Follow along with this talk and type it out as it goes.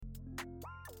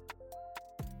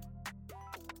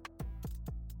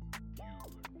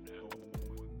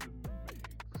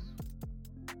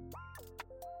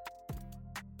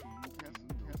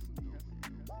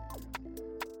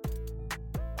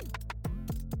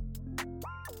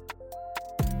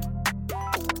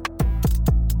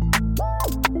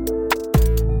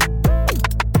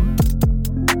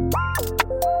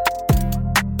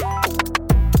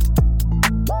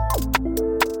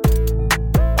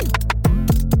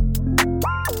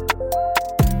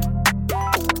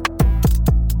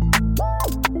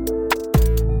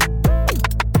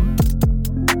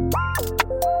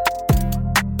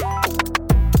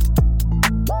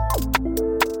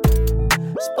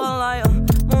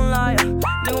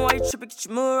trippin', get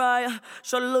your Mariah.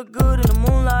 Shorty look good in the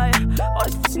moonlight. All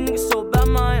these pussy niggas so bad,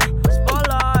 Maya.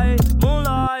 Spotlight,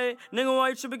 moonlight. Nigga, why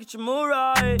you trippin', get your mood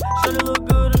right. Shorty look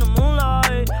good in the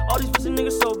moonlight. All these pussy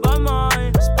niggas so bad,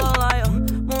 Maya. Spotlight,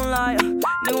 moonlight.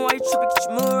 Nigga, why you trippin', get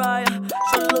your mood right.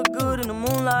 Shorty look good in the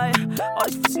moonlight. All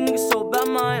these pussy niggas so bad,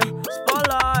 Maya.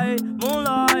 Spotlight,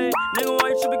 moonlight. Nigga, why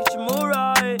you trippin', get your mood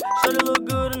right. Shorty look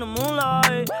good in the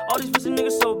moonlight. All these pussy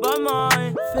niggas so bad,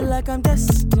 Maya. Feel like I'm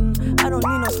destined. I don't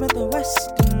need no Smith &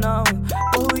 Weston, no.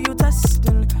 But who you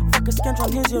testing? Fuck a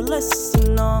scantron, here's your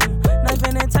lesson, no. Knife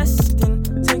and testing.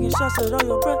 Taking shots at all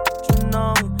your brethren,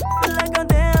 no. Feel like I'm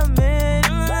damaged.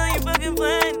 You fucking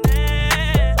playing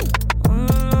it.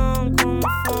 I'm coming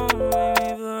from, make me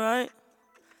feel right.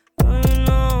 Don't you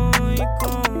know you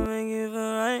gon' make it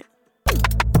feel right?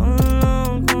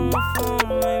 I'm coming from,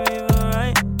 make me feel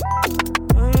right.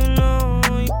 Don't you know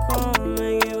you gon'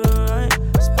 make it feel right?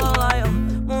 Spotlight,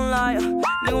 moonlight.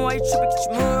 Nigga, why you trippin', get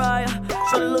your Mariah.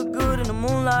 Shorty look good in the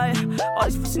moonlight. All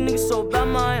these pussy niggas so bad,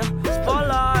 Maya.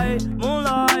 Spotlight,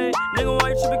 moonlight. Nigga, why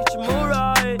you trippin', get your mood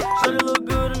right. Shorty look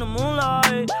good in the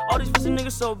moonlight. All these pussy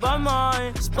niggas so bad,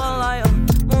 Maya. Spotlight,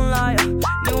 moonlight.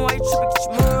 Nigga, why you trippin', get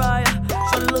your mood right.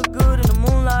 Shorty look good in the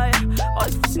moonlight. All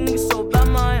these pussy niggas so bad,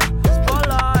 Maya.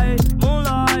 Spotlight,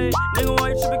 moonlight. Nigga, why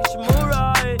you trippin', get your mood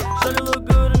right. Shorty look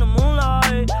good in the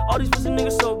moonlight. All these pussy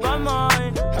niggas so bad,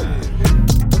 Maya.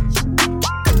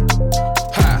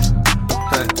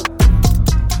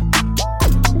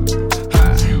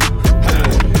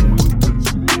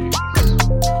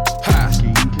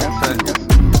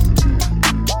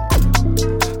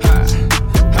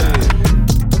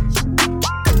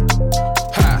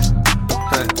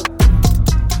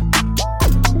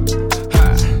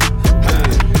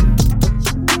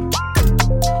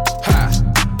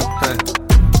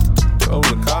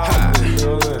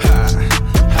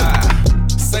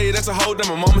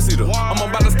 I'm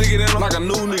about to stick it in her like a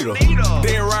new needle.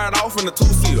 Then ride off in a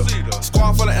two-seater.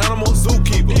 Squad full of animals,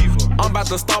 zookeeper. I'm about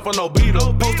to stomp on no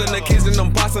beetle. Posting the kids in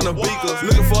them pots and the beakers.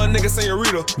 Looking for a nigga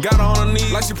senorita. Got her on her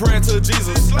knees like she praying to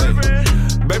Jesus. Hey.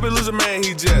 Baby lose a man,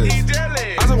 he jealous.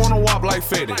 I just wanna wop like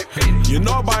Fetty. You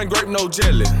know I'm buying grape, no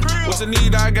jelly. What you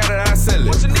need, I got it, I sell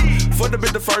it. For the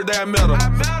bitch the first day I met her.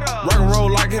 Rock and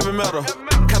roll like heavy metal.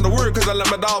 Kinda weird cause I let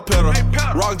my dog pedal.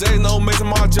 Rock J, no Mason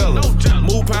Margiela.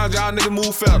 Move pounds, y'all niggas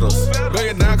move feathers. Bang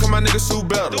it down cause my niggas shoot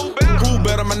better. Who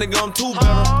better, my nigga, I'm too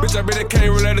better. Bitch, I bet it can't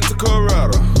relate it to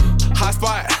Coretta. Hot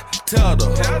spot, tell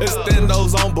them.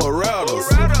 Extendos on Berettas.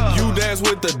 You dance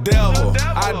with the devil,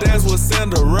 I dance with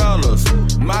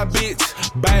Cinderellas. My bitch,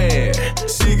 bad,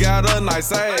 she got a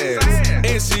nice ass.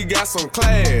 And she got some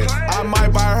class, I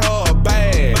might buy her a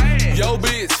bag. Yo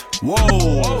bitch,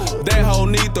 whoa, that hoe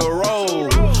need the roll.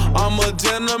 I'm a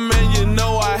gentleman, you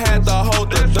know I had to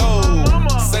hold the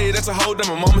door. Say that's a hoe, that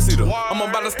my mama see her. I'm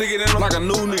about to stick it in her like a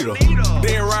new needle.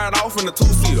 Then ride off in a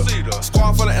two-seater.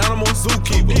 Squad full of animals,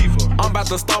 zookeeper. I'm about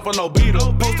to stomp on no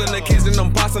beetle. Posting the kids in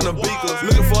them pots and the beakers.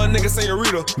 Looking for a nigga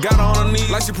senorita. Got her on her knees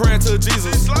like she praying to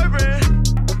Jesus.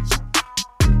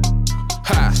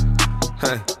 Ha,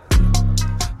 ha.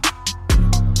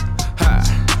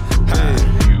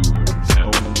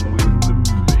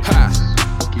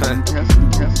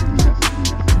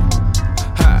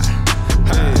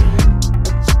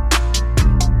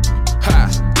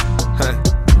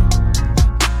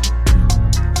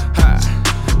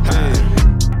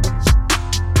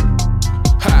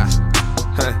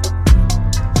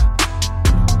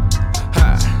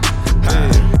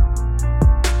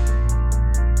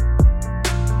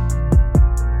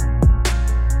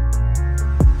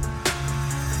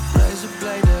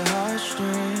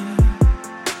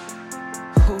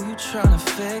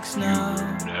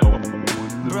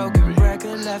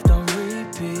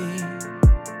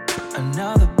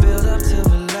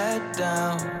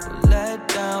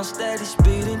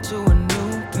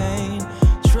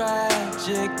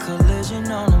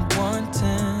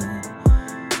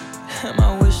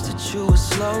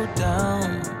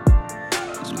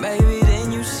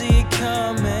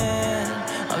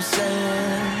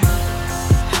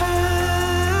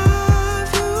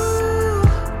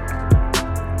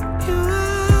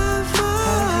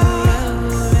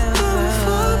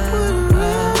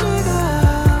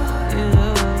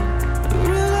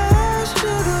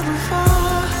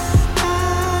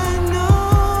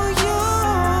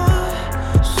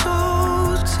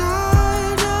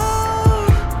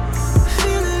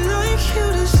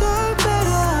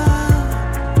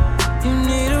 You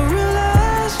need a real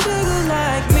ass nigga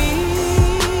like me.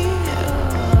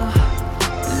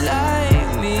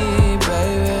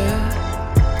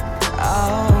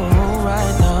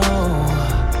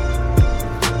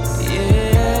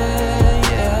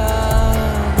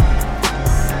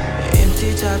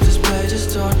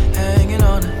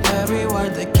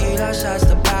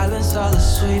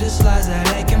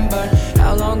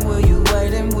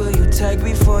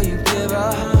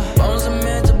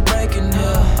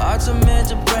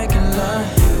 son,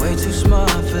 way too smart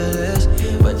for this.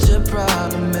 But your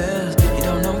problem is, you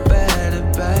don't know better,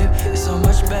 babe. It's so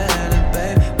much better,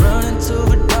 babe. Running to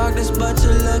the darkness, but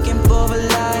you're looking for the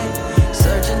light.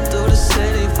 Searching through the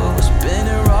city for what's been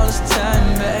here all this time,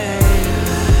 babe.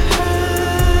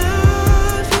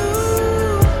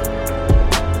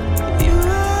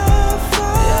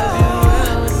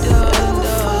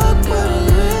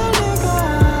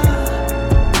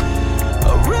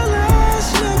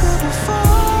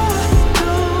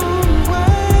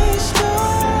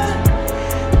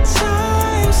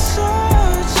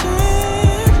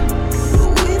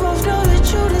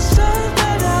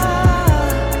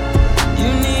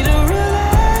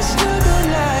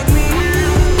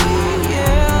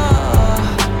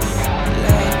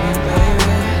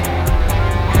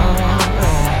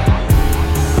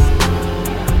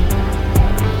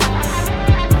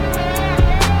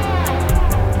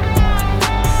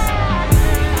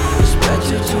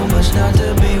 Not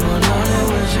to be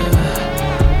 100 with you.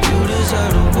 You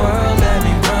deserve the world, let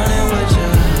me run it with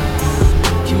you.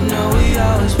 You know we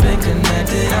always been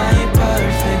connected, I ain't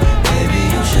perfect. Baby,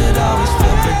 you should always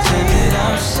feel protected,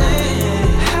 I'm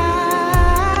saying.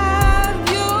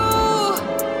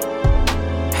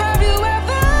 Have you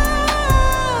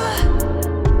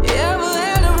ever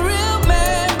had a real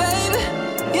man, baby?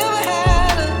 You ever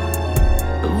had a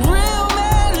real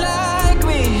man like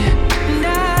me? And I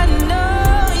know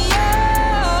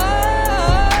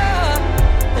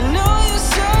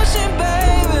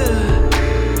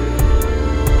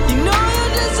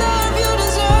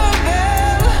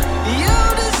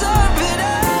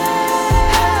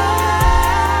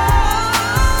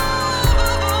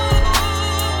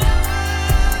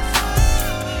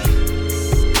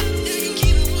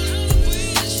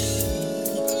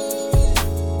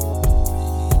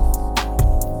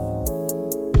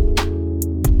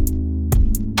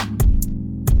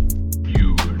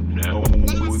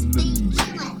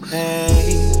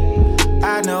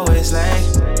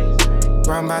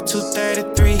by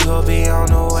 2:33, you'll be on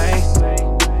the way.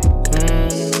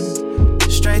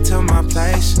 Straight to my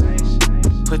place.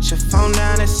 Put your phone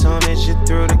down as soon as you're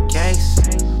through the gates.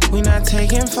 We not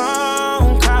taking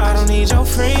phone calls. I don't need your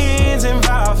friends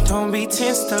involved. Don't be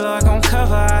tense, the Lord gon'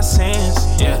 cover our sins.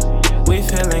 Yeah, we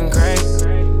feeling great.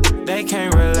 They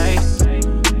can't relate.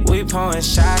 We pouring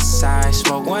shots, side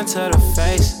smoke one to the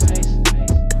face.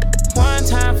 One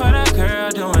time for the girl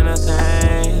doing a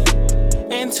thing.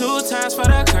 And 2 times for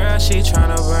the girl she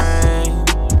tryna bring.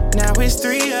 Now it's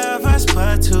 3 of us,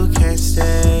 but 2 can't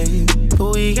stay.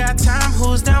 But we got time,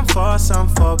 who's down for some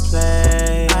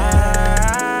foreplay?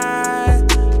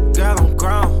 Girl, I'm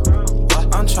grown.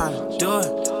 I'm tryna do it.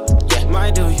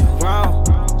 Might do you wrong.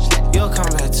 You'll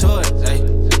come back to it. Ay.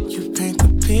 You paint the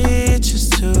pictures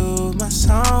to my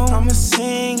song. I'ma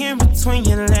sing in between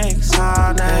your legs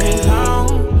all night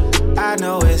long. I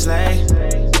know it's late.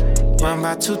 Run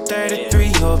by 2:33,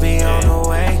 you'll be on the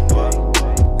way.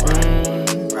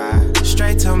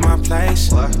 Straight to my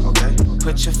place. Okay.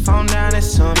 Put your phone down as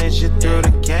soon as you're through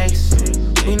the gates.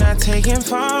 We not taking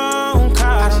phone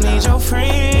calls. I don't need your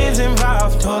friends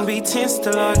involved. Don't be tense,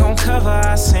 the Lord gon' cover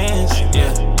our sins.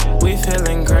 Yeah, we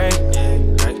feeling great.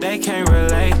 They can't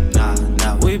relate.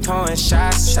 We pouring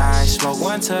shots, side smoke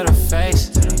one to the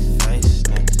face.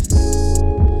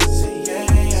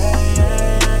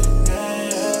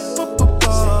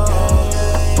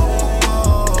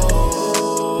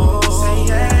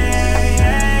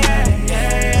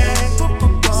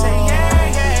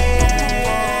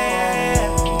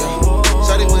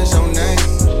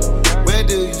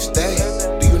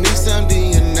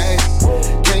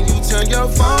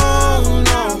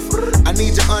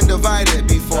 Undivided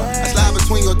before I slide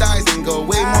between your thighs and go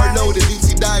way more low than deep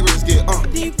sea divers get.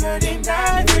 Deeper than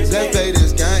divers. Let's play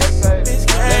this game. Let's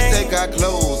take our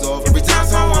clothes off every time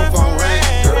someone phone rang.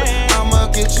 I'ma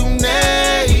get you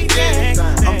naked.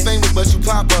 I'm famous, but you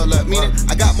popular. Meaning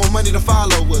I got more money than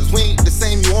followers. We ain't the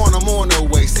same. You on, I'm on the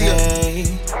way. See ya.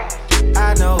 Hey,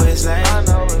 I know it's late.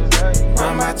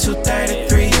 Run by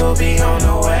 2:33, you'll be on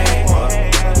the way.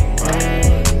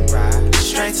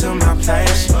 Straight to my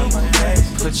place.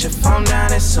 Put your phone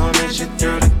down as soon as you're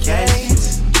through the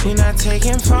gates. We not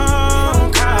taking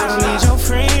phone calls. I don't need your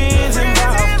friends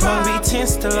involved. Don't be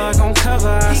tense, the Lord gon' cover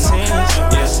our sins.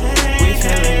 Yeah, we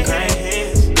feeling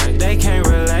great. They can't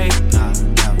relate.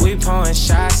 We pouring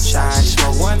shots,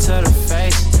 smoke one to the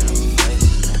face.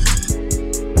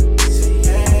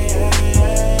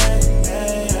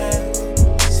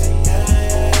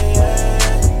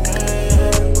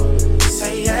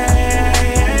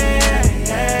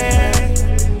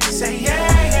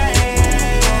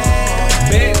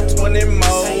 Bet 20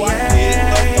 more, I hit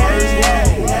the first row.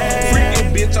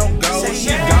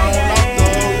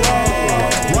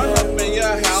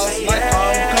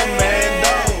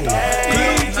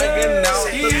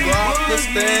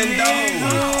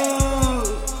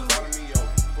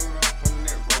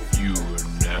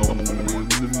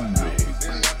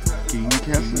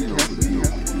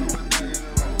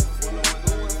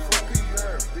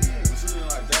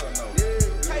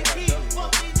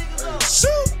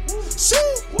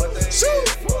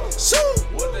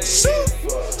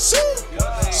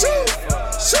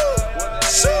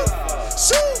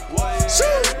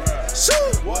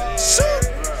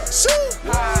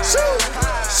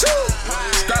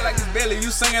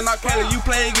 R. Kelly, you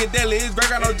play and get deadly. It's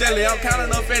burger, no jelly. I'm counting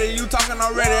up fatty, you talking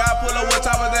already. I pull up with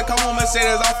choppers that come on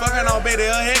Mercedes. I'm fucking on Betty,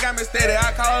 her head got me steady.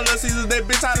 I call her Little Caesars, that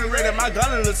bitch out of ready. My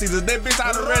gun Little Caesars, that bitch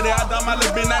out of ready. I done my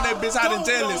little bitch, now that bitch out of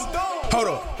jealous. Hold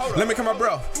up, let me come my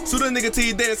bro. Shoot a nigga till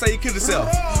he dead and say he killed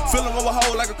himself. Fill him over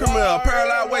hole like a criminal.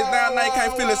 Paralyzed waist down, now he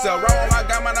can't feel himself. Roll on my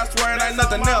guy, man, I swear it ain't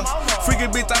nothing else. Freaky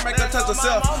bitch, I make her touch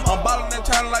herself. I'm bottling and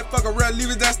turning like fuck a real.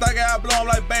 Leave it that stock out, blow him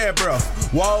like bad, bro.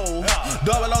 Whoa,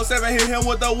 007 hit him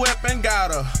with a weapon,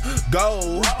 got her.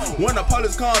 Go. When the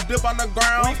police come, dip on the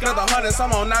ground. Spent 100,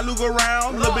 some on not look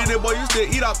around. Little bitty boy, you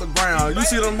still eat off the ground. You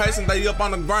see them Haitians, they up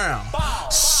on the ground.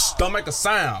 Shh, don't make a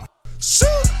sound. Shoot,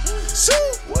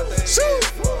 shoot, shoot,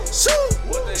 shoot,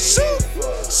 shoot, shoot,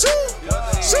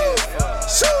 shoot,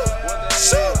 shoot,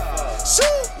 shoot,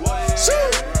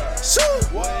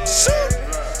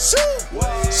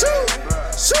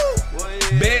 shoot.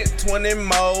 Bet 20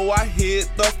 more, I hit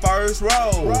the first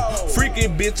row. Freaky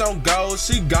bitch on go,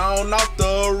 she gone off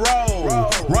the road.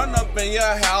 Run up in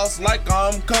your house like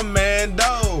I'm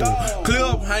commando.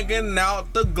 Clip hanging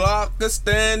out, the Glock a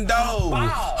stando.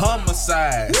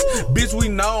 Homicides, bitch we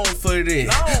known for this.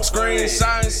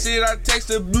 Screenshot and shit, I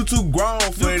texted Bluetooth grown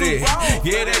for this.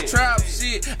 Yeah, that trap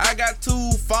shit, I got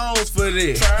 2 phones for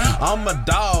this. I'm a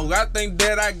dog, I think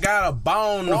that I got a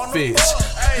bone to fix.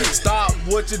 Stop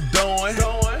what you doing.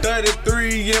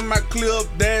 33 in my clip,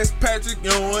 that's Patrick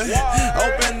Ewing.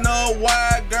 Open up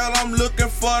wide, girl, I'm looking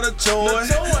for the chewing.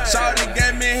 Shawty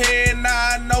gave me head, now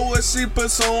I know what she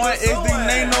pursuing. SD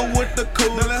Nano with the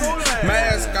coolin'.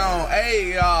 Mask on,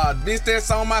 AR, this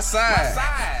that's on my side.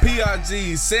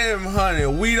 PRG 700,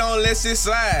 we don't let shit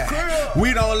slide.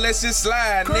 We don't let shit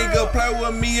slide. Nigga play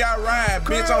with me, I ride.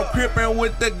 Bitch, I'm crippin'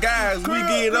 with the guys. We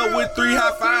get up with 3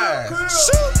 high fives.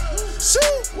 Shoot,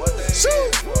 shoot,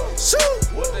 shoot, shoot,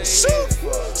 shoot,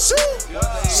 shoot,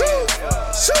 shoot,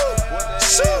 shoot,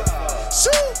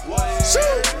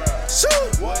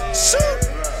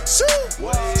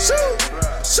 shoot,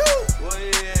 shoot.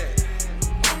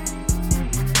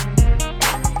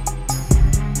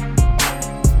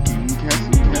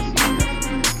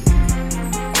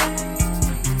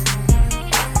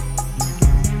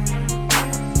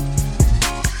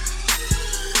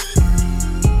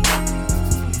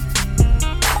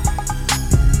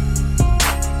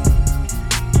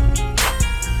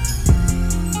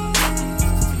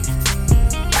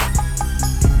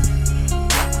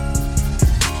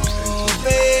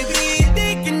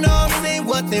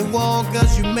 They want,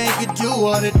 cause you make it do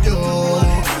what it do.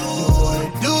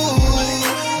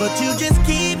 But you just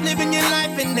keep living your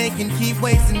life and they can keep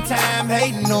wasting time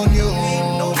hating on you.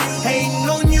 Hating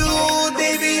on you,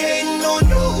 baby, hating on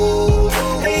you.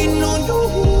 Hating on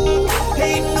you,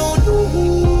 hating on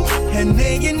you. And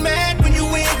they get mad when you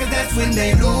win, cause that's when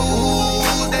they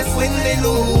lose. That's when they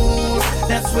lose.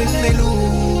 That's when they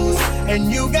lose.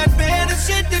 And you got better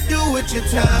shit to do with your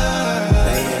time.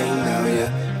 They ain't know ya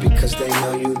because they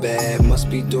know you bad. Must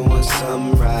be doing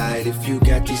something right if you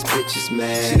got these bitches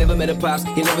mad. She never met her pops,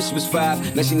 he never she was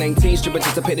 5. Now she 19, stripping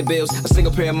just to pay the bills. A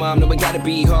single parent mom, no it gotta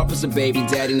be hard. Plus a baby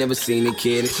daddy, never seen a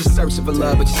kid. And she's searching for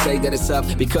love, but she say that it's up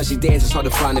because she dances. It's hard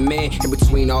to find a man. In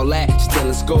between all that, she's still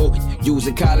in school,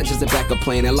 using college as a backup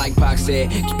plan. And like Pac said,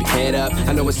 keep your head up.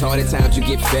 I know it's hard at times, you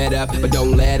get fed up, but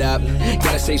don't let up.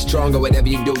 Gotta stay strong, or whatever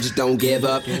you do, just don't give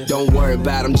up. Don't worry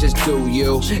about them, just do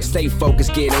you. Stay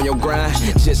focused, get on your grind.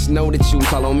 Just know that you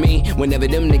call on me whenever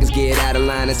them niggas get out of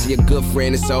line. I see a good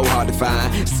friend, it's so hard to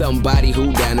find somebody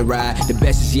who down to ride. The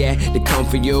best is yet to come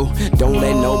for you. Don't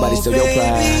let nobody steal your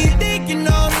pride. They can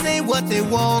all say what they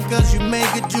want, cause you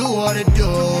make it do what it do.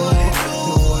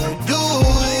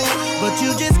 But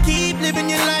you just keep living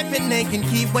your life and they can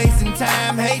keep wasting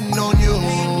time hating on you.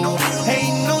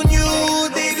 Hating on you,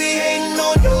 they be hating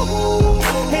on you.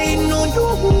 Hating on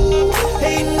you,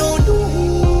 hating on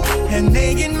you. And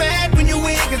they get mad when you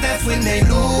win, cause that's when they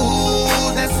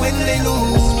lose. That's when they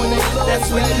lose. That's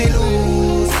when they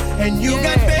lose. And you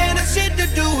got better shit to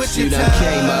do with your time.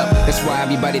 Came up, that's why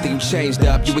everybody think you changed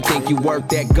up. You would think you work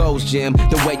that Gold's Gym,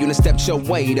 the way you done stepped your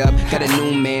weight up. Got a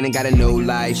new man and got a new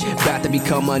life, about to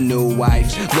become a new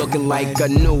wife, looking like a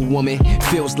new woman.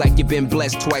 Feels like you've been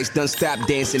blessed twice, done stopped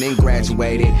dancing and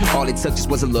graduated. All it took just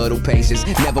was a little patience.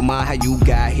 Never mind how you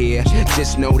got here,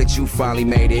 just know that you finally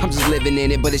made it. I'm just living in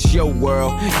it, but it's your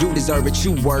world. You deserve it,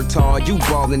 you worked hard, you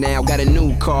ballin' now. Got a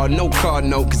new car, no car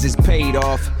note, cause it's paid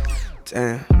off.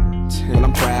 Damn. Well,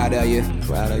 I'm proud of you.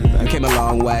 You came a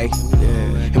long way.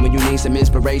 And when you need some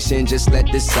inspiration, just let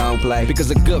this song play.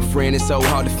 Because a good friend is so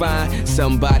hard to find.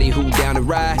 Somebody who down to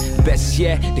ride. Best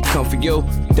yet to come for you.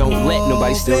 Don't let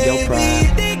nobody steal your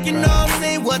pride. They can all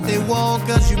say what they want,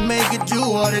 cause you make it do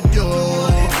what it do.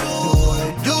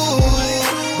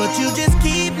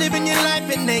 living your life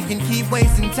and they can keep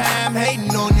wasting time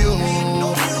hating on you.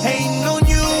 Hating on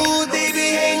you, they be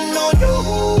hating on you.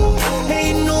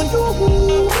 Hating on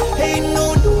you, hating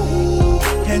on you.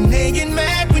 And they get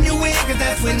mad when you win, cause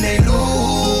that's when they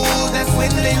lose. That's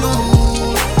when they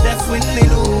lose. That's when they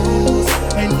lose.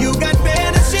 And you got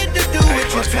better shit to do with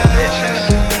your time.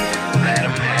 Let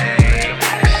them hate.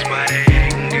 That's why they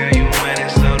hating, girl, you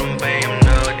winning. So them babe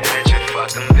know that you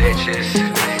fuck them bitches.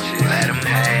 Let them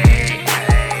hate.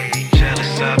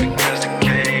 Jealous of it cause they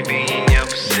can't be in your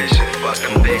position. Fuck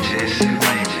them bitches.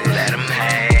 Let them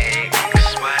hate.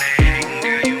 That's why they hating,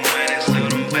 girl, you winning. So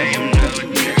them babe know that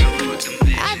you fuck them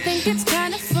bitches. I think it's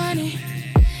kinda funny.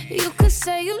 You could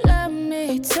say you love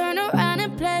me, turn around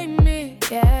and play me,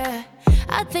 yeah.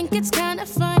 I think it's kinda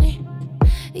funny.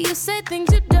 You say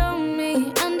things you don't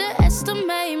mean,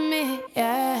 underestimate me,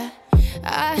 yeah.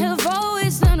 I have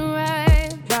always done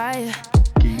right by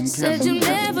you. Said you're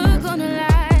never gonna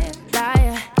lie,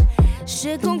 liar.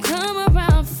 Shit gon' come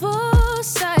around full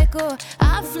cycle.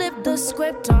 I flipped the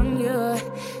script on you.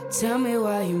 Tell me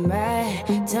why you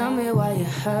mad, tell me why you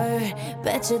hurt.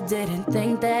 Bet you didn't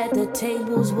think that the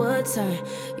tables would turn.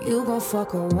 You gon'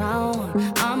 fuck around,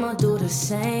 I'ma do the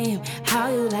same. How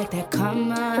you like that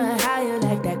karma, how you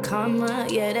like that karma.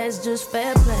 Yeah, that's just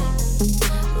fair play.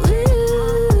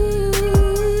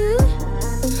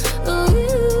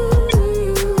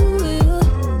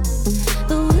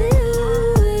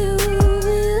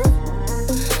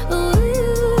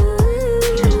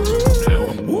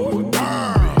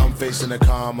 In the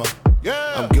karma.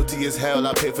 Yeah. I'm guilty as hell.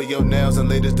 I pay for your nails and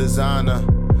latest designer.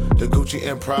 The Gucci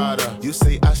and Prada. You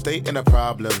say I stay in the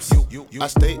problems. I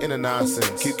stay in the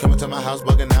nonsense. Keep coming to my house,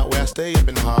 bugging out where I stay up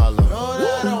in Harlem.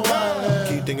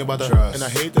 Keep thinking about the trust, and I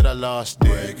hate that I lost it.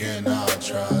 Breaking all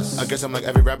trust. I guess I'm like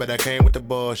every rapper that came with the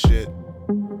bullshit.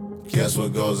 Guess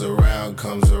what goes around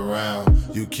comes around.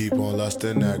 You keep on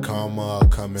lusting that karma, I'll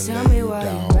come and tell lay me you why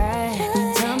down. You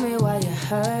right, tell me why you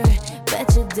hurt.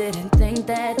 Bet you didn't think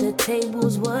that the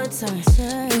tables would turn.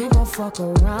 You gon' fuck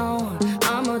around,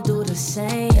 I'ma do the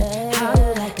same. How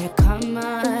you like that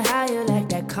karma, how you like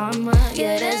that karma.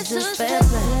 Yeah, that's just fair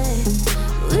play.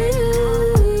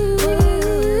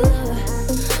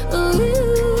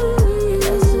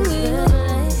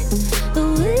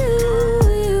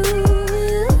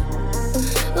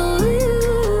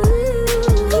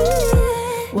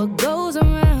 What goes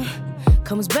around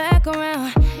comes back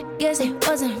around. Guess he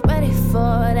wasn't ready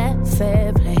for that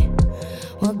fair play.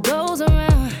 What goes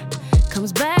around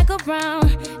comes back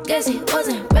around. Guess he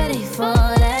wasn't ready for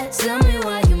that. Tell me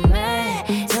why you mad,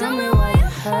 tell me why you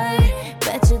hurt.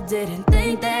 Bet you didn't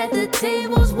think that the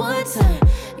tables would turn.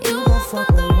 You gon' fuck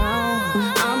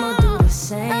around, I'ma do the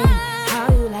same.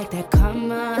 How you like that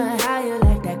karma, how you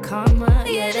like that karma.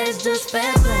 Yeah, that's just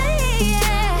fair play.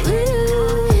 Yeah,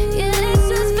 that's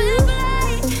just fair play.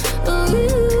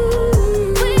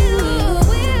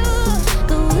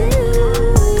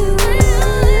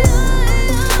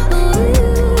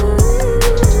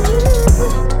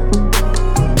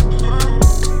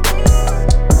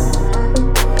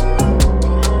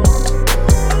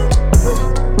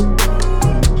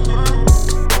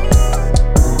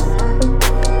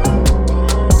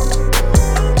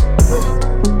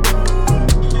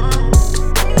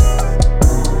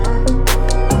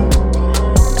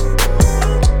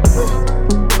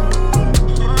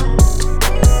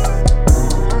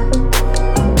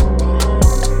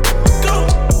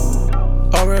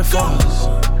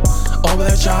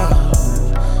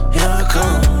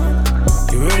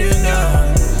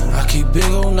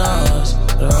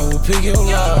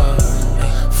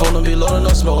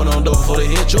 Smoking on dope before they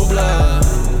hit your blood.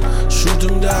 Shoot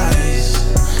them dice,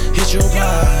 hit your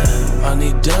vibe. I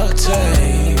need duct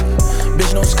tape,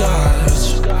 bitch no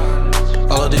scotch.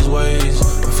 All of these ways,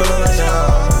 I'm feeling like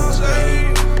dogs.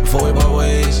 Before we part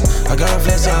ways, I gotta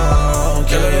flex out.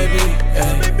 Killer baby,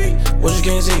 ay. What you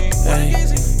can't see, ay.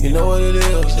 You know what it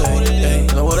is,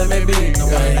 ay. Know what it may be,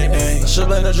 ay. I should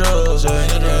blame the drugs,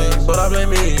 ay. But I blame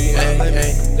me,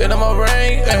 ay. They know my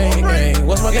brain, ay.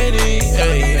 What's my KD,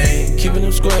 ay. Keeping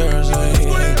them squares, ay.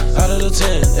 Out of the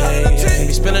tent, ay.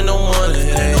 Be spending no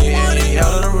money, ay.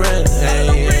 Out of the rent,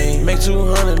 ay. Make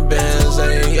 200 bands,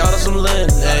 ay. Out of some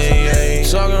lint, ay.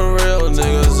 Talking real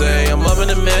niggas, ay. I'm up in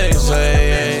the mix,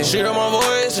 ay. She heard my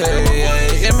voice,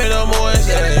 ay. Get me the voice,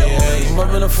 ay. I'm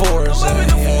up in the forest, ay.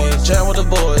 Chat with the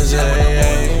boys,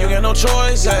 ay. You got no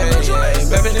choice, ay.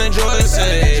 Baby named Joyce,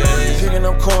 ay. Picking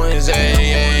up coins,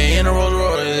 ay. In a Rolls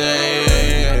Royce,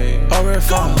 ay. Already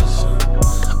falls.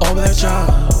 Over that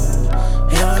child,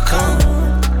 here I come.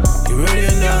 You ready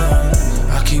or not?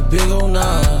 I keep big old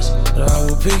knives, but I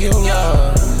will pick your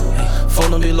love.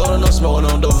 Phone them be loading up, smoking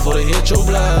on dope before they hit your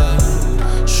blood.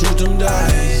 Shoot them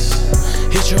dice,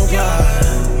 hit your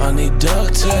blood. I need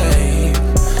duct tape,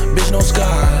 bitch, no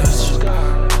scars.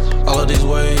 All of these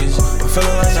ways, I'm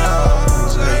feeling right now.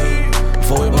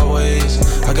 Before we buy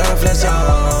ways, I gotta flex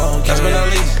out. Last but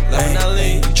not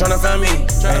least, you tryna find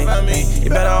me, you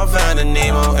better off finding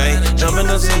Nemo, ayy. Jump in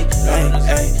the sea,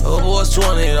 ayy. Uber was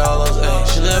 $20,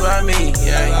 ayy. She live by me,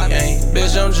 ayy.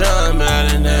 Bitch, I'm tryna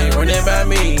man, ayy. Run it by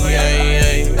me,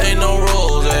 ayy. Ain't no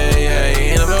rules,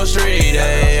 ayy. NFL street,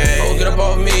 ayy. Oh, get up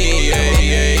off me,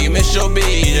 ayy. You missed your beat,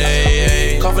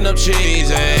 ayy. Coughing up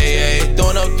cheese, ayy.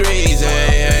 Throwing up threes,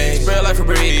 ayy. Spread like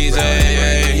Febreze,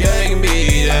 ayy. Yeah, it can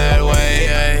be that way,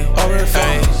 ayy. Over the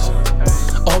face,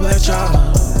 over that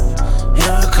child. Here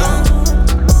I come,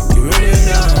 you ready or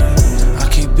not? I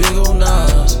keep big on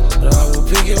knives, but I will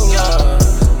pick your love.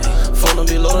 Phone them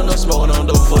be loading up, smoking on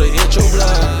dope before they hit your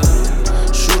blood.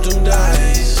 Shoot them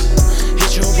dice,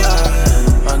 hit your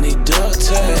blood. I need duct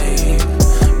tape,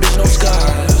 bitch, no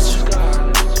scars.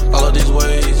 All of these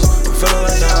ways, I'm feeling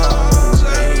right now.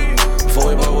 Before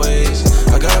we buy ways,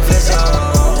 I gotta flex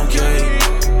out, okay.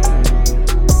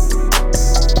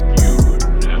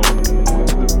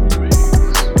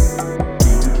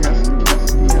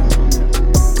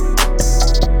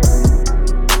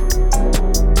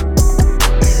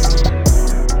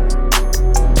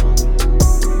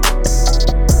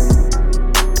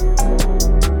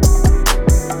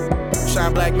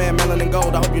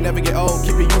 Never get old,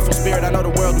 keep your youthful spirit. I know the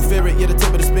world will fear it. You're the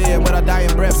tip of the spear. And when I die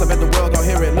in breaths, I bet the world gon'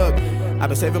 hear it. Look, I've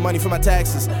been saving money for my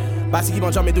taxes. About to keep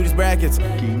on jumping through these brackets.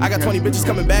 I got 20 bitches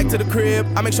coming back to the crib.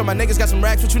 I make sure my niggas got some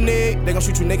racks, what you need. They gon'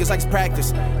 shoot you niggas like it's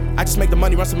practice. I just make the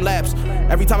money run some laps.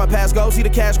 Every time I pass go, see the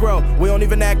cash grow. We don't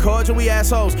even act cordial, we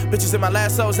assholes. Bitches in my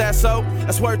last souls, that's so.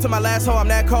 That's word to my last hoe, I'm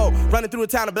that cold. Running through a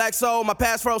town of black soul. My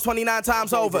past froze 29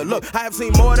 times over. Look, I have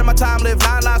seen more than my time lived.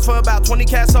 9 lives for about 20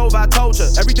 cats over. I told ya,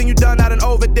 everything you done, I done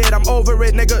overdid. I'm over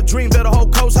it, nigga. Dreamville, the whole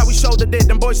coast, how we shouldered it.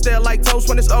 Them boys still like toast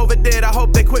when it's overdid. I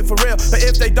hope they quit for real. But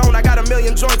if they don't, I got a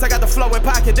million joints. I got the flow in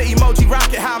pocket, the emoji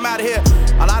rocket, how I'm out of here.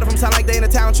 A lot of them sound like they in a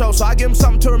town show, so I give them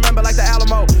something to remember like the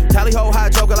Alamo. Tally ho, high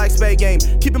joker like spade game.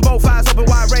 Keeping both eyes open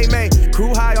wide, Rain Man.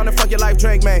 Crew high on the fuck your life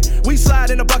drink, man. We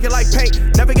slide in the bucket like paint.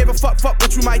 Never gave a fuck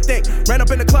what you might think. Ran up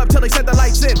in the club till they sent the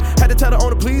lights in. Had to tell the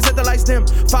owner, please let the lights dim.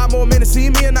 5 more minutes, see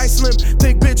me a nice slim.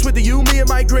 Thick bitch with the you, me and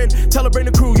my grin. Tell her bring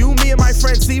the crew, you, me and my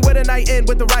friends. See where the night end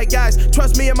with the right guys.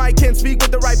 Trust me and my kin, speak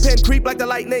with the right pen. Creep like the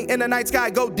lightning in the night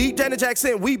sky. Go deep, Janet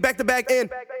Jackson. We back to back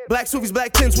in. Black Suvies,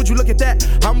 black tints, would you look at that?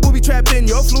 I'm booby trapped in,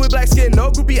 your fluid black skin.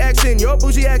 No groupie accent, your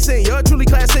bougie accent. You're truly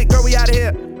classic, girl, we out of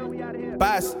here.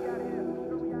 Boss.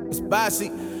 It's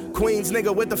bossy. Queens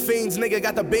nigga with the fiends, nigga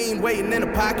got the bean waiting in the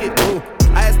pocket. Ooh.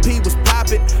 ISP was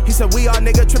poppin'. He said we are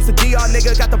nigga, trips to DR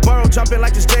nigga. Got the borough jumping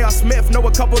like this J.R. Smith. Know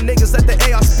a couple niggas that the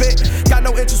AR spit. Got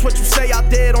no interest what you say I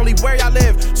did, only where I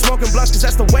live. Smoking blunts cause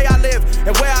that's the way I live.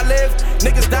 And where I live,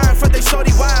 niggas dying for they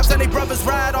shorty wives. And they brothers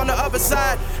ride on the other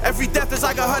side. Every death is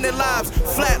like 100 lives.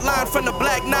 Flat line from the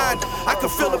black 9. I can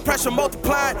feel the pressure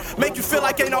multiplying. Make you feel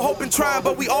like ain't no hope in trying,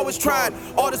 but we always trying.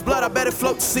 All this blood I better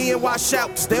float to see and wash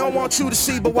out. Cause they don't want you to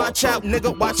see, but watch out,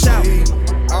 nigga, watch out.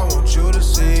 I want you to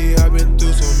see, I've been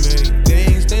through so many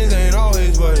things. Things ain't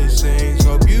always what it seems.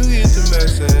 Hope you get the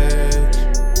message.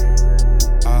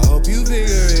 I hope you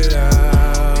figure it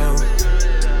out.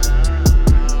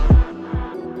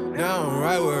 Now I'm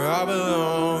right where I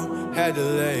belong. Had to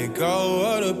let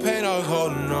go of the pain I was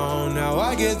holding on. Now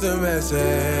I get the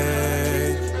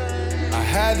message. I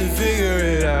had to figure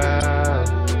it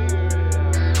out.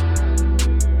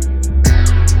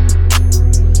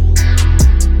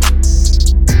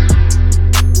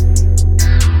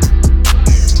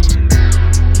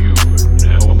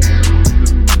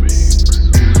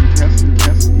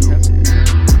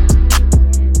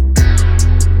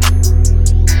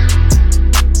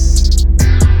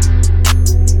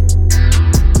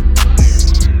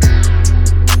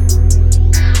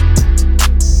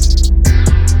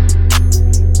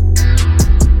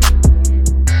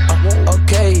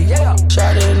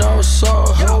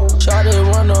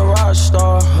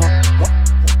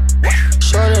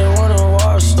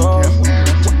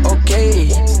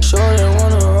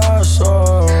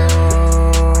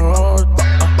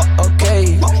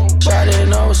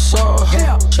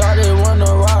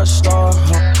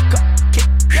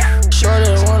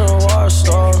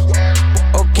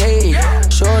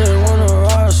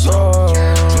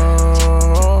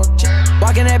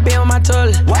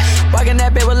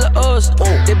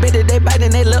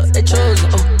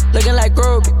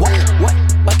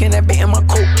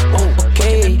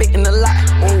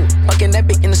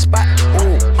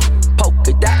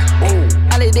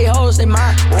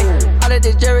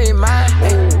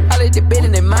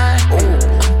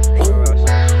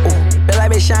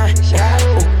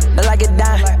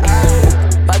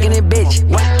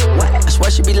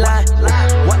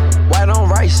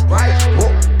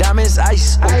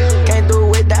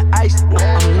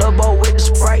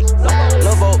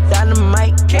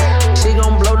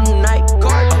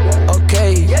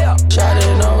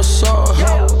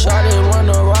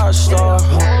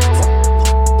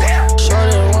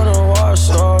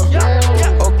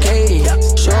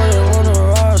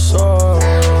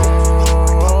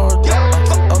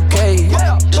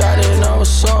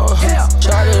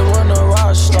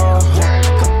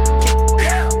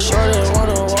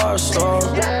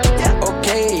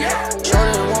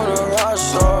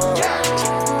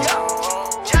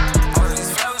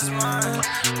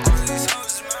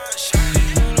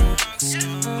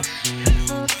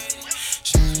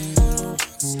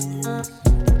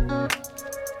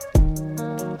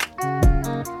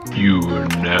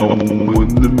 Now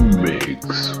in the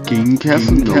mix, King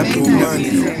Casanova.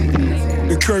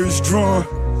 The curtain's drawn,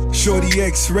 shorty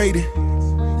X-rated.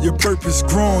 Your purpose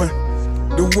growing,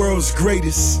 the world's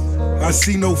greatest. I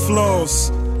see no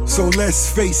flaws, so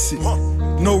let's face it.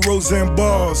 No Roseanne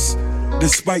bars,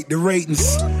 despite the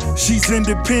ratings. She's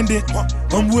independent,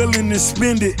 I'm willing to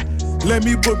spend it. Let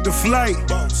me book the flight,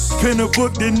 pen a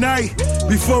book tonight.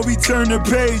 Before we turn the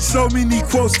page, so many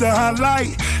quotes to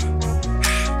highlight.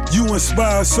 You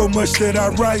inspire so much that I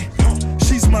write.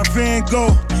 She's my Van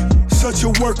Gogh, such a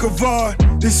work of art.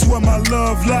 This is where my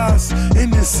love lies, in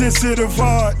the sensitive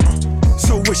heart.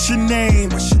 So what's your name?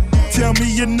 Tell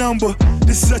me your number.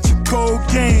 This is such a cold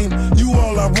game. You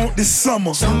all I want this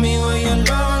summer. Tell me where your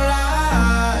love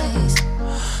lies.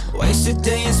 Waste a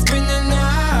day and spend the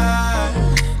night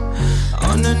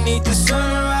underneath the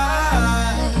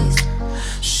sunrise.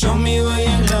 Show me where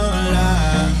your love lies.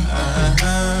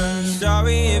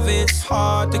 Sorry if it's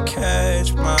hard to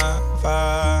catch my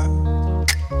vibe.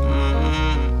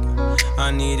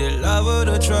 I need a lover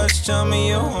to trust. Tell me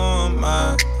you're on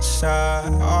my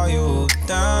side. Are you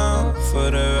down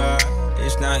for the ride?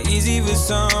 It's not easy for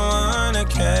someone to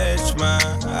catch my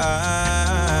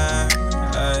eye.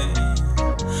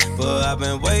 But I've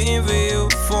been waiting for you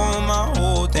for my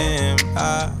whole damn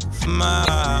life,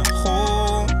 my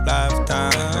whole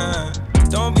lifetime.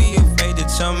 Don't be afraid to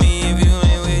tell me if you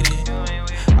ain't with it.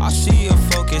 I see your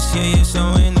focus, yeah, you're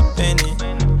so independent.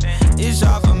 It's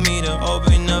hard for me to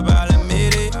open up, I'll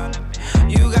admit it.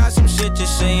 You got some shit to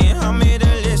say and I'm here to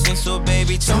listen. So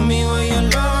baby, tell me where your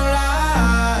love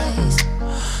lies.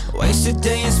 Waste a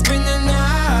day and spend the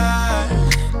night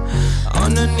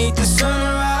underneath the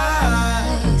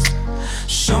sunrise.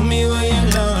 Show me where your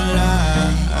love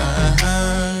lies.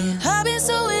 I've been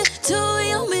so into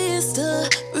your mystery.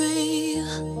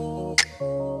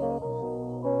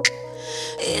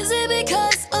 Is it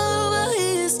because of a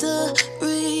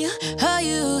history? Are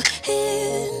you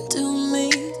into me?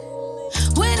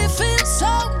 When it feels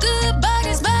so good, but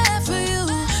it's bad for you.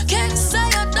 Can't say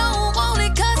I don't want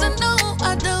it, cause I know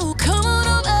I do. Come on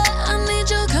over, I need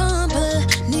your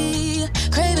company.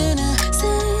 Craving a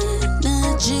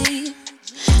synergy.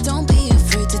 Don't be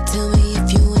afraid to tell me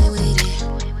if you ain't with it.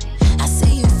 I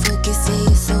see you focus, yeah,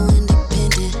 you're so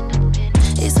independent.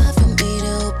 It's hard for me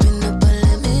to open up, but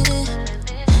let me in.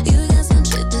 You got some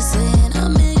shit to say and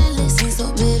I'm here to listen. So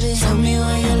baby, tell me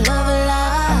where your love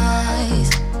lies.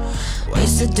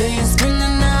 Waste a day and spend the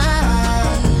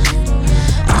night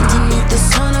underneath the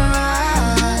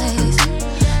sunrise.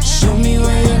 Show me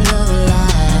where your love lies.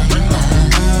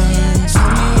 Tell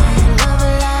me where your love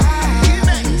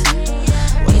lies.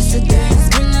 Waste a day and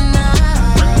spend the night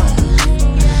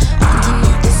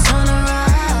underneath the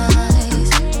sunrise.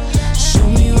 Show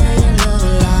me where your love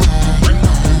lies.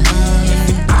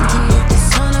 Underneath the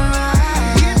sunrise. Show me where your love lies. Underneath the sunrise.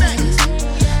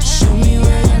 Show me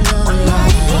where your love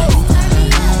lies.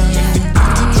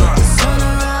 Underneath the sunrise.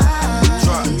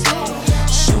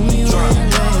 Show me where your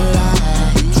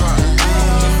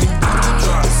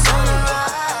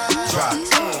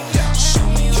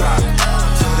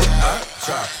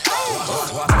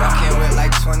Walk in with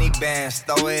like 20 bands,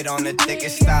 throw it on the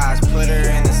thickest thighs, put her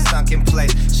in a sunken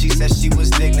place. She said she was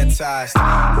dignitized.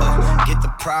 Get the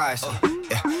prize,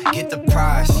 yeah, get the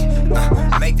prize.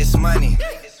 Make this money,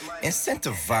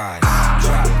 incentivize.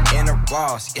 Drop in her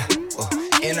walls, yeah,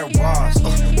 in her walls.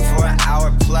 For an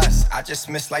hour plus, I just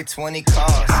missed like 20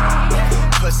 calls.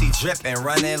 Pussy dripping,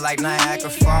 running like Niagara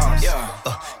Falls.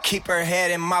 Keep her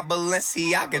head in my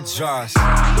Balenciaga drawers.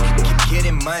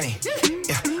 Getting money,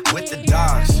 yeah, with the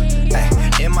dogs. Ay,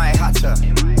 in my hot tub,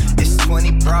 it's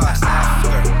 20 bras.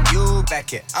 After you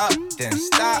back it up, then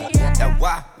stop. That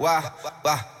why,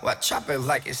 chop it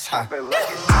like it's hot. Drop,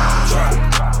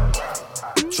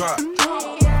 drop,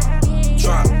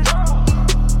 drop,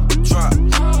 drop,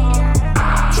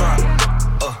 drop,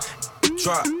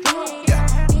 drop, yeah,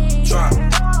 drop.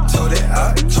 Told it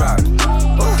up, drop,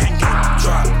 drop,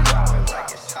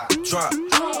 drop,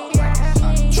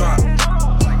 drop,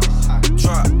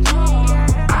 drop,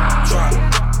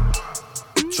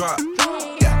 drop,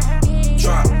 yeah,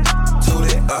 drop. Told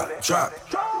it up, drop.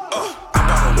 I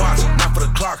bought a watch, not for the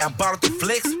clock. I bought it to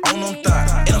flex on them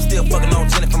thighs. And I'm still fucking on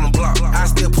Jenny from the block. I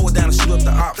still pull down and shoot up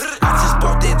the ops. I just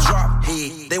bought that drop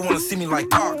head. They wanna see me like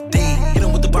Park D. Hit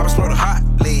them with the barber, slow the hot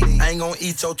leg. I ain't gonna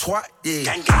eat your twat,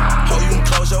 yeah. Ho, you can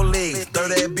close your legs.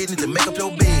 Third ass bitch need to make up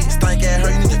your bed. Stank ass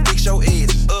her, you need to fix your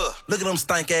edge. Look at them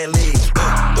stank ass legs.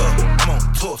 I'm on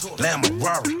tour, land my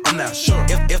Rari, I'm not sure.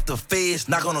 If the feds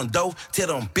knock on the door, tell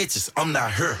them bitches I'm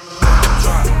not her.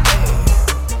 Drop,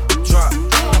 drop,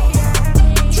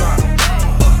 drop,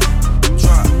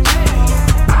 drop,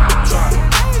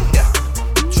 drop,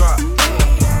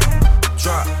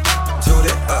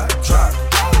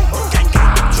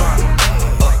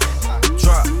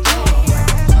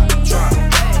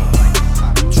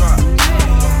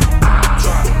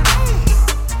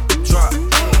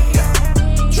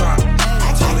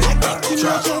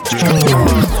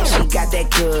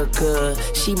 that good.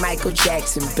 She Michael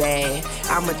Jackson bad.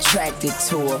 I'm attracted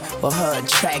to her for her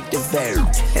attractive air.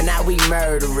 And now we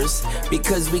murderers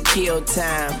because we kill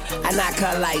time. I knock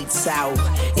her lights out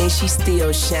and she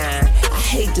still shine. I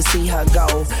hate to see her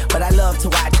go, but I love to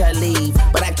watch her leave.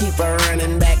 But I keep her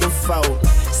running back and forth.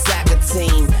 Soccer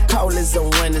team, cold as a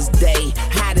winter's day,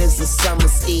 hot as a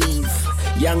summer's eve.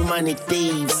 Young money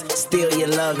thieves, steal your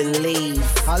love and leave.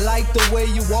 I like the way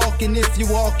you walking if you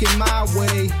walking my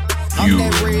way. I'm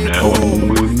that red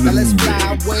bull. Now let's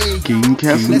fly away.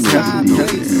 Let's fly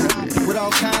place with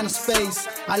all kind of space.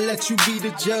 I let you be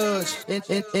the judge,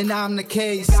 and I'm the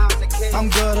case. I'm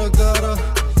gutter.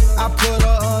 I put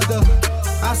her under.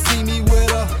 I see me with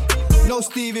her. No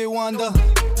Stevie Wonder.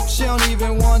 She don't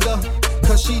even wonder,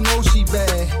 cause she knows she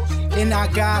bad. And I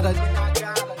got a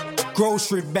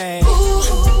grocery bag.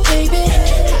 Ooh, baby,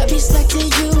 I be stuck to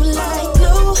you like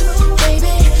glue.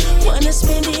 Baby, wanna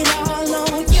spend it all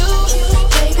on you.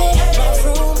 Baby, my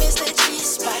room is the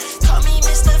G-spot. Call me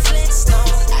Mr.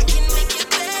 Flintstone. I can make you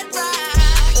bed right.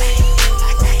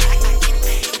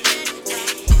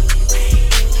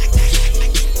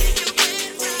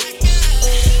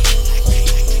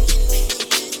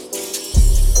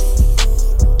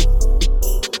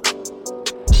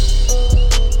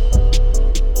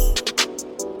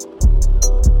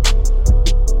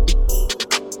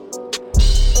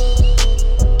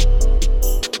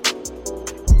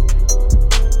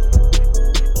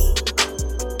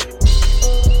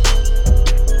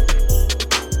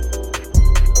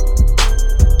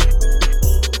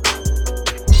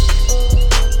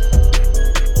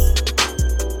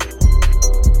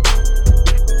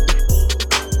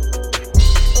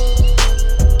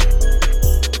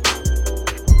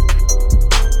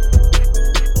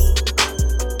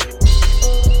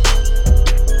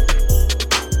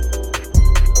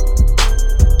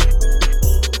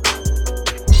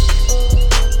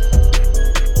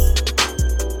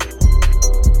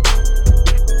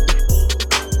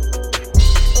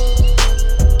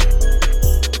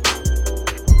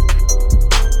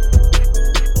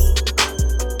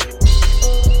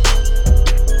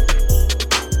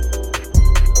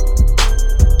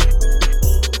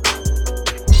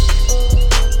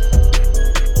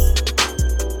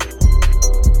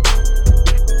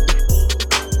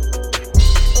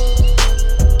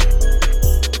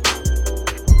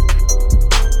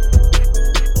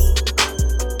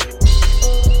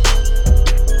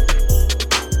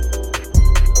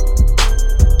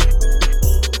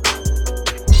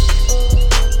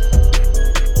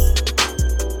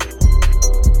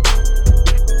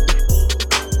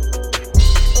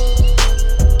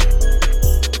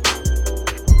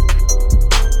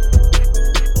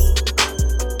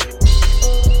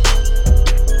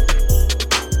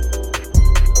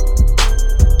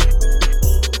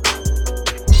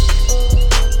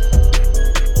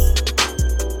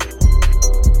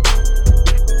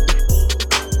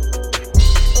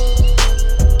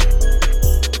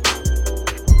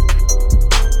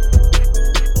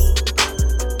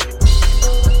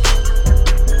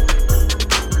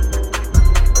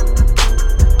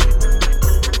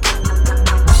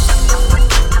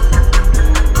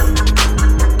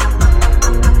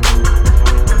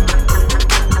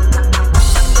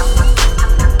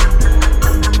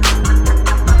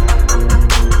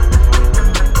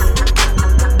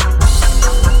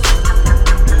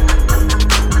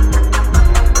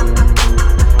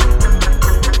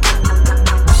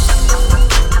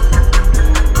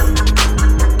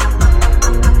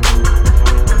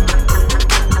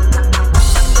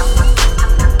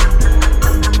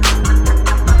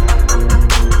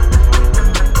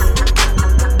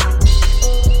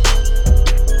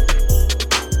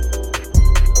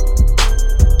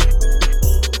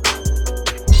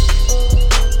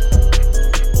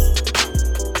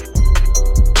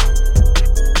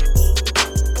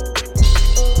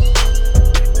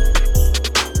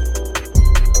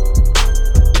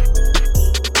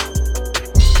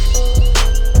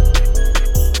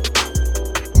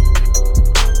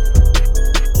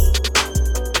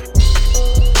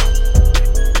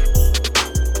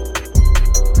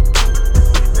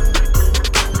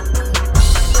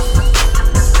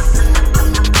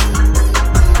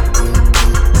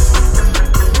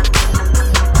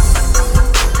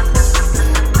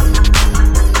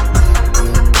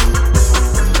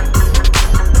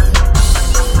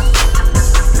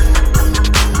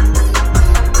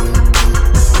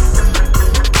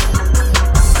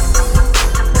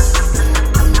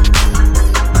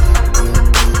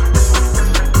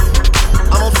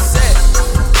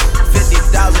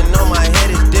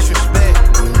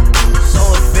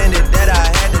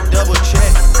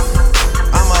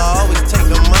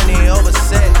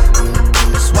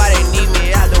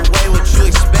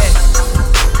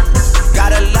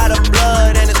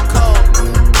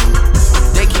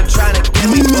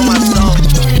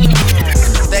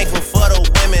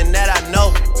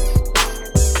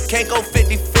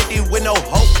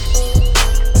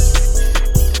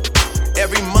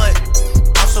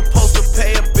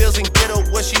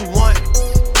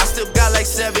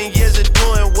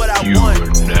 1.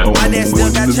 My dad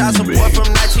still got child support from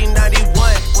 1991.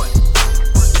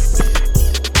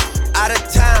 Out of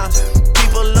town,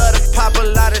 people love to pop a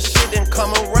lot of shit and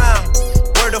come around.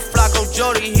 Word of Flacco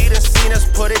Jody, he done seen us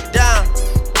put it down.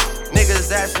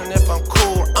 Niggas asking if I'm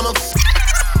cool, I'm a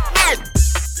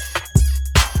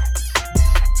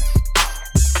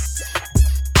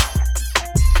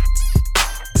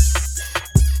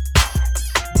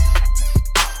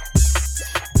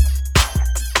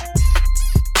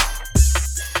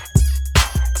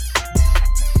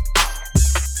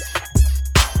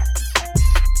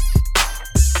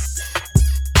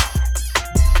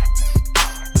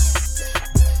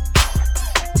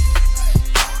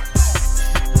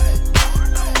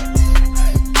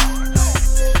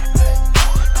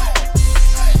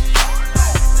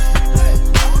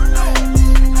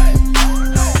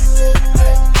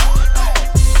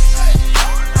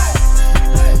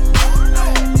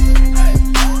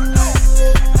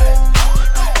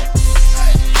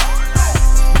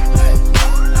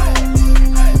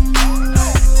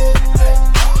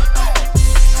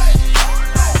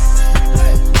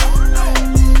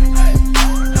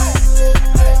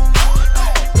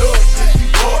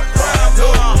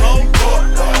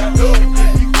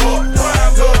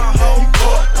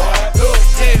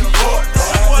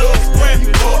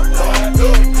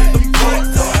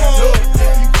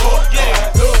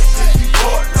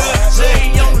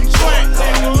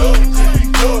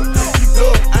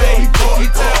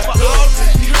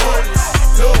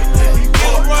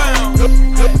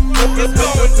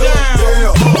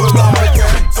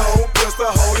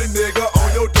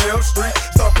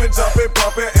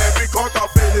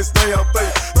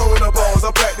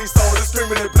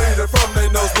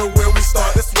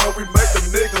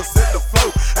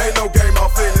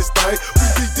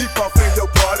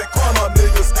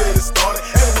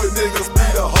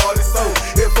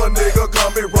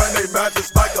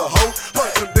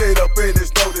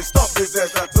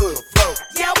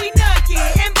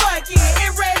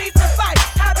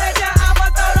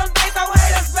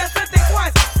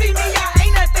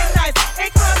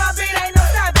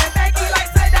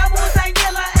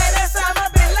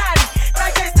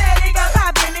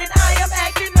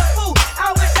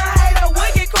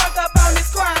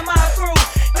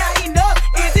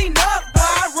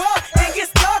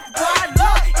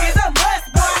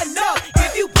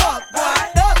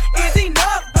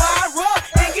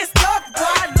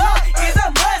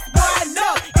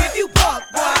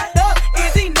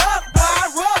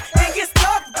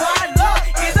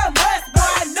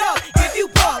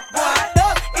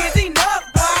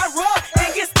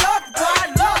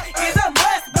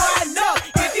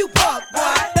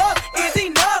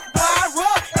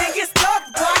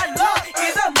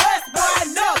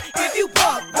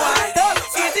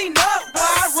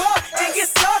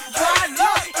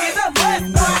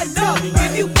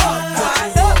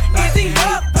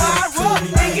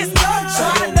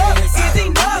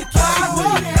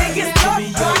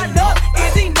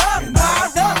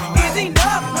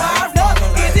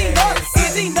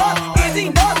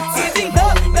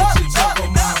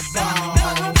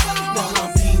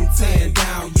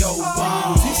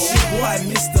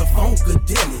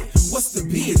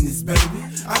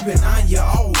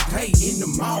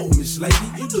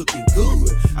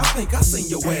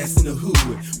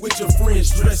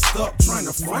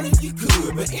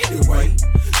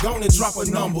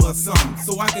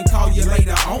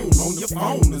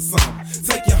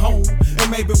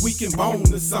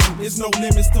There's no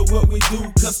limits to what we do,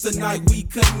 cause tonight we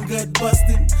cutting gut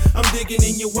busting. I'm digging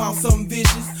in your wall, something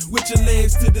vicious. With your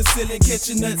legs to the ceiling,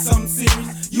 catching nuts, something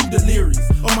serious. You delirious,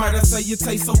 or might I say you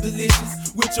taste so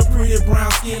delicious. With your pretty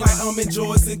brown skin like almond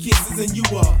joys and kisses. And you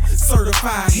a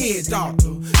certified head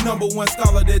doctor, #1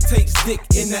 scholar that takes dick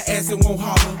in the ass and won't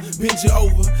holler. Bend you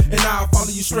over, and I'll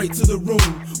follow you straight to the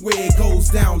room where it goes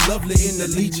down lovely in the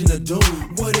Legion of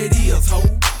Doom. What it is, ho,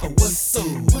 or what's up?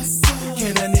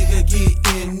 Can a nigga get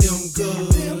in them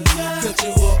good? Cut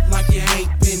you up like you ain't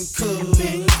been cut.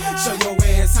 Show your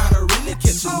ass how to really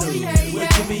catch a nut. Well,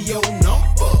 give me your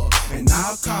number, and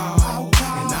I'll call,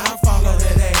 and I'll follow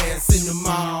that ass in the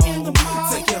mall.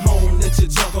 Take you home, let you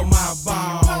juggle my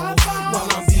ball, while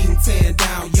I'm beating tearing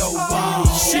down your ball.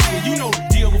 Shit, you know the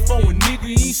deal before a nigga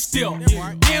ain't still.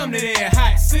 Damn, that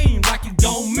hot seem like it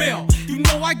gon' melt. You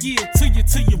know I give it to you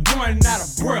till you running out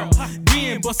of breath.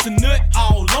 Then bust a nut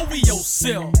all over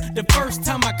yourself. The first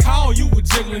time I called, you were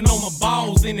jiggling on my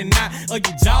balls. In and out of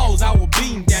your jaws, I was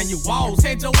beating down your walls.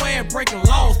 Had your ass breaking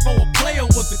laws for a player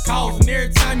was the cause. And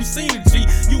every time you seen a G,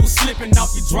 you was slipping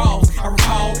off your drawers. I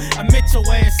recall, I met your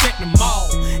ass at the mall.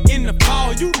 In the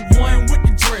fall, you the one with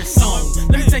the dress on.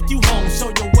 Let me take you home,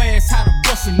 show your ass how to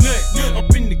bust a nut.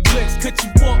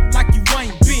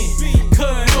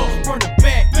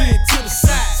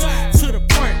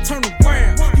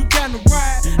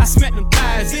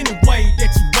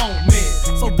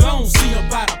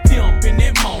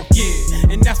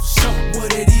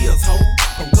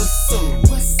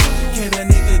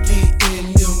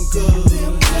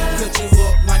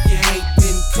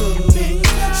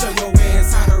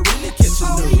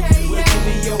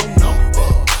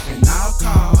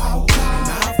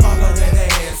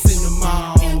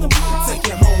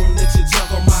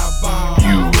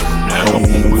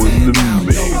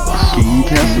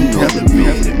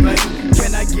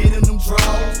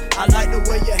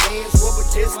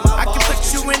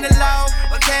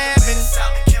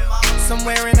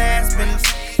 somewhere in Aspen.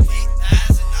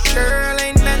 Girl,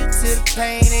 ain't nothing to the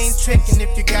pain, ain't tricking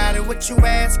if you got it, what you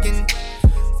asking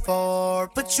for?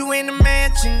 Put you in a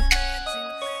mansion,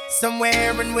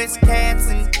 somewhere in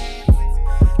Wisconsin.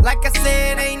 Like I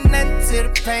said, ain't nothing to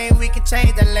the pain, we can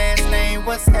change the last name,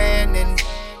 what's happening?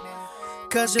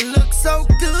 Cause you look so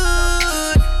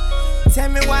good, tell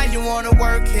me why you wanna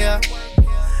work here.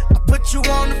 I put you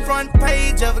on the front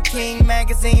page of a King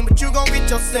magazine, but you gon' get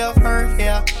yourself hurt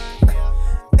here.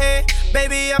 Hey,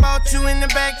 baby, I brought you in the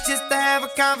back just to have a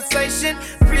conversation.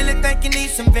 Really think you need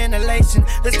some ventilation.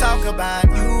 Let's talk about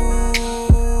you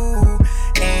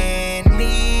and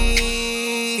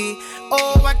me.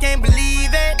 Oh, I can't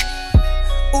believe it.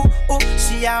 Ooh,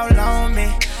 she all on me,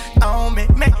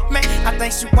 man. I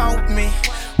think she want me.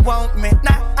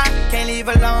 Nah, I can't leave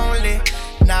her lonely.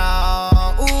 No,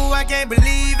 ooh, I can't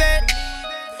believe it.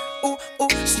 Ooh,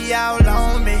 she all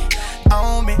on me,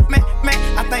 man.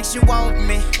 I think she want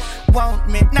me.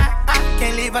 Nah, I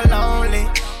can't leave her lonely.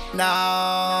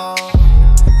 No,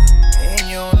 and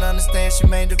you don't understand. She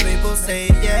made the people say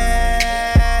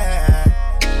yeah,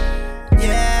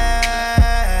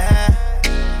 yeah,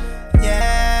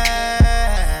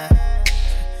 yeah.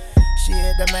 She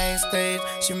hit the main stage.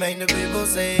 She made the people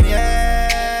say yeah.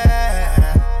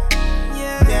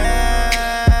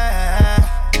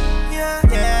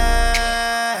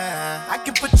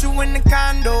 Put you in the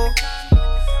condo,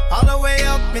 all the way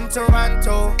up in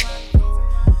Toronto.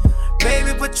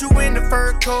 Baby, put you in the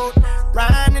fur coat,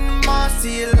 riding in the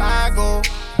Murcielago.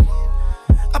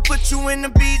 I put you in the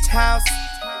beach house,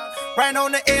 right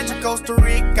on the edge of Costa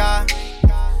Rica.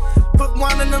 Put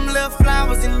one of them little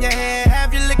flowers in your hair,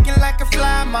 have you looking like a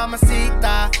fly,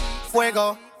 mamacita.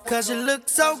 Fuego, cause you look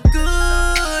so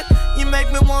good, you make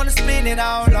me wanna spin it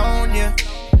all on you.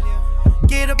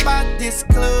 Get up out this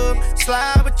club,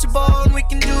 slide with your boy and we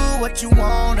can do what you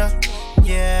wanna.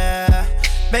 Yeah,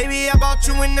 baby, I brought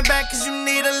you in the back cause you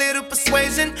need a little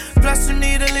persuasion, plus you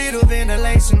need a little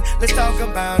ventilation. Let's talk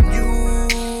about you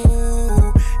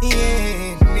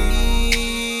and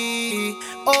me.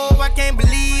 Oh, I can't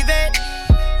believe it.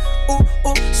 Ooh,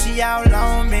 she all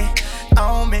on me,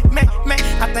 man.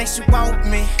 I think she want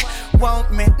me.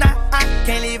 Nah, I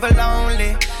can't leave her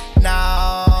lonely. No,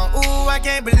 ooh, I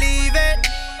can't believe it.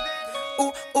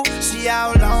 Ooh, she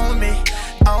all on me,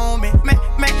 man.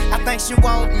 I think she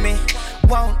want me.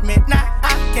 Nah,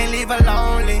 I can't leave her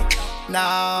lonely.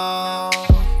 No,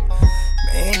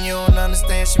 man, you don't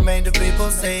understand. She made the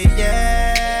people say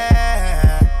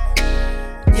yeah,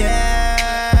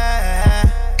 yeah,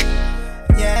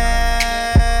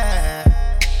 yeah.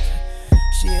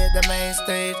 She hit the main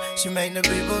stage. She made the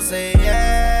people say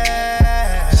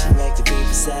yeah. She make the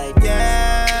people say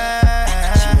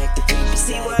yeah. She make the people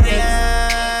say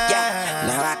yeah.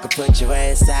 Now I can put your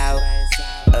ass out.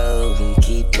 Oh, and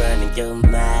keep running your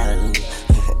mouth.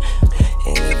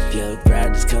 And if your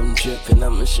brothers come tripping,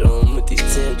 I'ma show them what these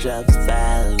teardrops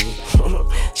fall.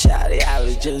 Shawty, I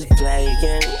was just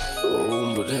playing.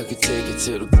 Oh, but I could take it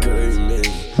to the curtain.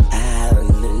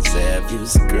 Island have you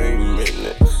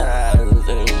screaming. Island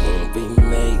won't be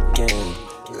making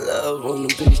love on the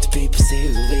beach. The people see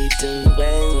what we doing.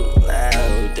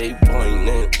 Now they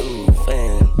pointing,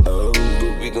 oofing. Oh,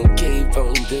 but we gon' keep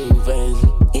on doing.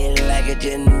 Yeah, like it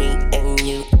just me and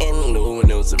you and no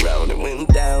one else around. It went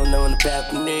down on the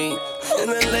balcony. And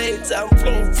the lights I'm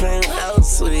pooping, how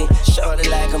sweet. Shorty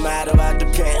like I'm out about the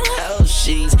penthouse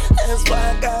sheets. That's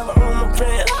why I got her on the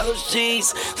penthouse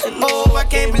sheets. Oh, I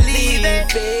can't believe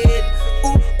it.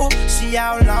 Ooh, she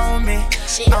all on me.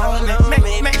 She all on me.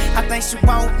 I think she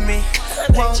want me.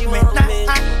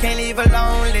 Nah, I can't leave her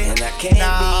lonely. And I can't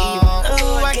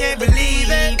ooh, I can't believe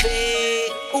it.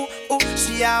 Ooh,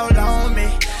 she all on me.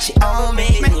 She on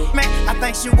me. I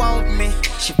think she want me.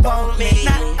 She want me.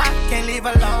 Nah, I can't leave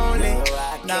her lonely.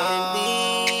 No,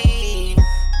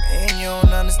 man, you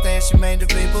don't understand. She made the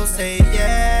people say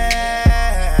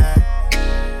yeah,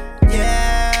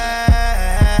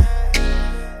 yeah,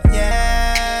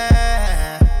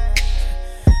 yeah.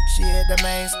 She hit the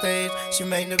main stage. She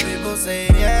made the people say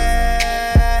yeah,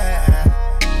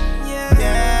 yeah,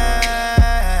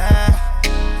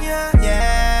 yeah,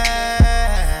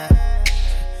 yeah.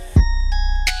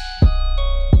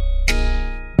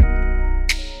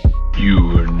 You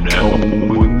are now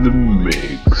in the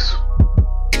mix.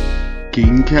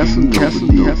 King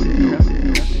Casanova.